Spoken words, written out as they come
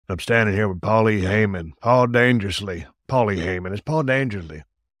I'm standing here with Paulie Heyman. Paul Dangerously. Paulie Heyman. It's Paul Dangerously.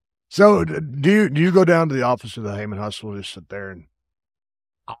 So do you go down to the office of the Heyman Hustle, just sit there and...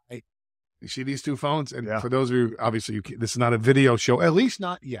 You see these two phones? And Yeah. for those of you, obviously, this is not a video show, at least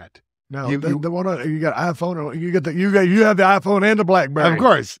not yet. No, You- the one you got iPhone. You have the iPhone and the BlackBerry. Of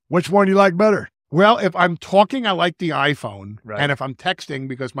course. Which one you like better? Well, if I'm talking, I like the iPhone. Right. And if I'm texting,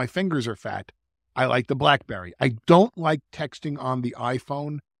 because my fingers are fat, I like the BlackBerry. I don't like texting on the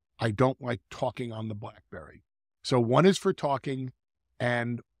iPhone. I don't like talking on the BlackBerry. So one is for talking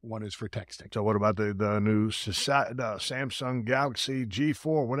and one is for texting. So what about the new Samsung Galaxy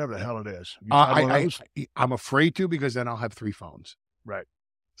G4, whatever the hell it is? You tried one of those? I'm afraid to, because then I'll have 3 phones. Right.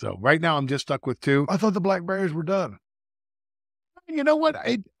 So right now I'm just stuck with 2. I thought the BlackBerries were done. You know what?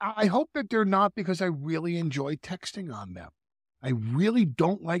 I hope that they're not, because I really enjoy texting on them. I really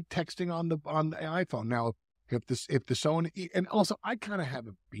don't like texting on the iPhone. Now, if the Sony, and also I kind of have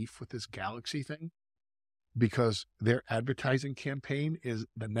a beef with this Galaxy thing, because their advertising campaign is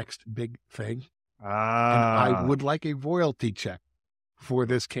the next big thing. And I would like a royalty check for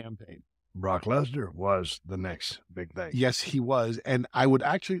this campaign. Brock Lesnar was the next big thing. Yes, he was. And I would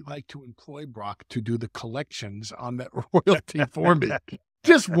actually like to employ Brock to do the collections on that royalty for me.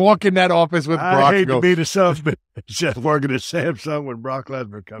 Just walk in that office with Brock. I hate to be the son, but just working at Samsung when Brock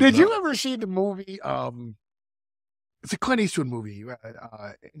Lesnar comes Did you up. ever see the movie? It's a Clint Eastwood movie.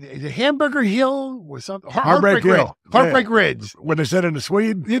 The Hamburger Hill or something. Heartbreak Ridge. Hill. Heartbreak Yeah. Ridge. When they said in the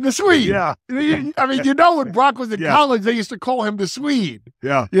Swede? In the Swede. Yeah. I mean, when Brock was in Yeah. college, they used to call him the Swede.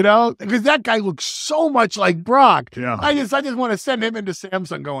 Yeah. Because that guy looks so much like Brock. Yeah. I just want to send him into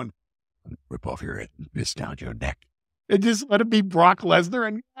Samsung going, rip off your head, piss down your neck. And just let it be Brock Lesnar,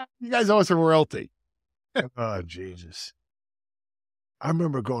 and you guys owe us a royalty. Oh, Jesus. I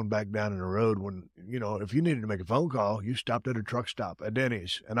remember going back down in the road when, if you needed to make a phone call, you stopped at a truck stop, a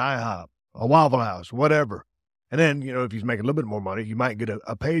Denny's, an IHOP, a Waffle House, whatever. And then, if you make a little bit more money, you might get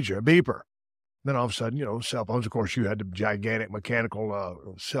a pager, a beeper. Then all of a sudden, cell phones, of course, you had the gigantic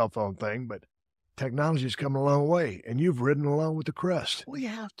mechanical cell phone thing, but technology's come a long way, and you've ridden along with the crest. Well, you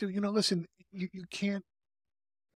have to, listen, you can't